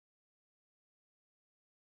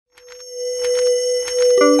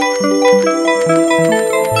Good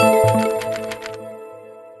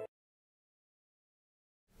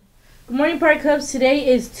morning, Park Cubs. Today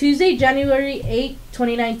is Tuesday, January 8,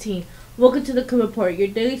 2019. Welcome to the Cub Report, your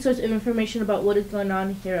daily source of information about what is going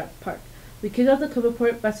on here at Park. We kick off the Cub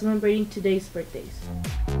Report by celebrating today's birthdays.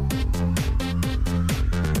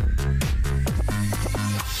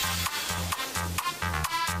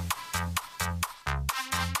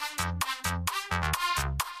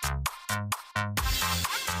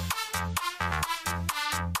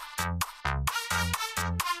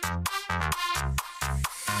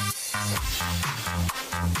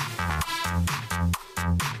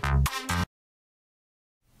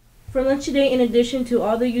 For lunch today, in addition to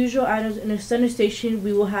all the usual items in the center station,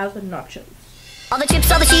 we will have nachos. All the chips,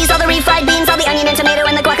 all the cheese, all the refried beans, all the onion and tomato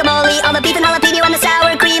and the guacamole, all the beef and jalapeno and the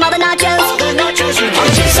sour cream, all the nachos. All the nachos. All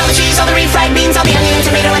the chips, all the cheese, all the refried beans, all the onion and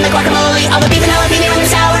tomato and the guacamole, all the beef and jalapeno and the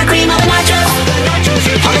sour cream, all the nachos. All the nachos.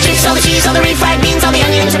 All the chips, all the cheese, all the refried beans, all the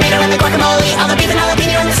onion and tomato and the guacamole, all the beef and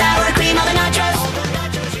jalapeno and the sour cream, all the nachos.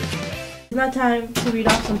 It's now time to read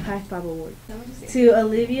off some High Five awards. To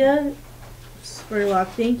Olivia Spurlock,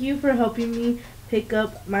 thank you for helping me pick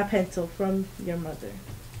up my pencil from your mother.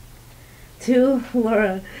 To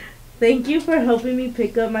Laura, thank you for helping me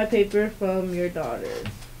pick up my paper from your daughter.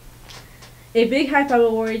 A big high five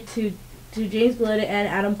award to James Bleda and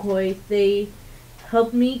Adam Coy. They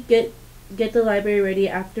helped me get the library ready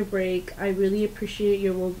after break. I really appreciate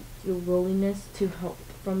your willingness to help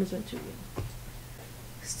from Ms. Venturia.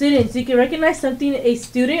 Students, you can recognize something a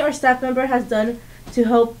student or staff member has done to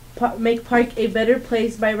help make Park a better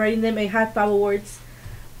place by writing them a high five awards.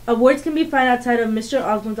 Awards can be found outside of Mr.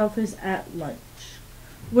 Osmond's office at lunch.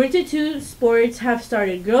 Winter 2 sports have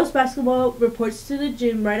started. Girls basketball reports to the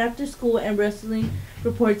gym right after school and wrestling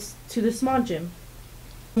reports to the small gym.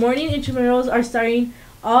 Morning intramurals are starting.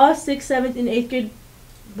 All 6th, 7th, and 8th grade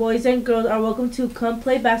boys and girls are welcome to come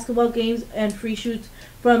play basketball games and free shoots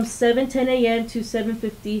from 7:10 a.m. to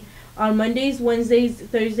 7:50 on Mondays, Wednesdays,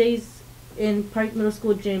 Thursdays in Park Middle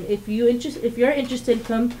School gym. If you're interested,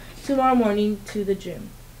 come tomorrow morning to the gym.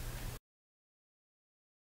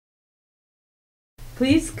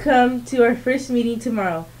 Please come to our first meeting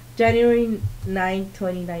tomorrow, January 9,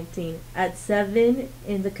 2019, at 7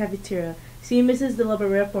 in the cafeteria. See Mrs. De La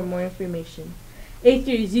Barrera for more information. 8th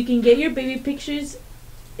graders, you can get your baby pictures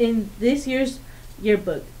in this year's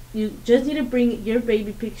yearbook. You just need to bring your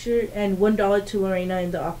baby picture and $1 to Lorena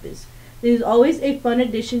in the office. This is always a fun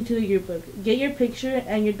addition to the yearbook. Get your picture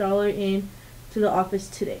and your dollar in to the office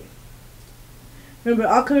today. Remember,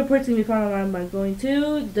 all Cub reports can be found online by going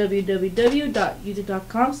to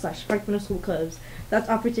www.youtube.com/parkmiddleschoolcubs. That's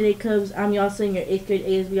all for today, Cubs. I'm Yoselin, your 8th grade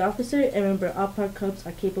ASB officer, and remember, all Park Cubs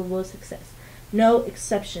are capable of success. No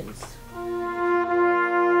exceptions.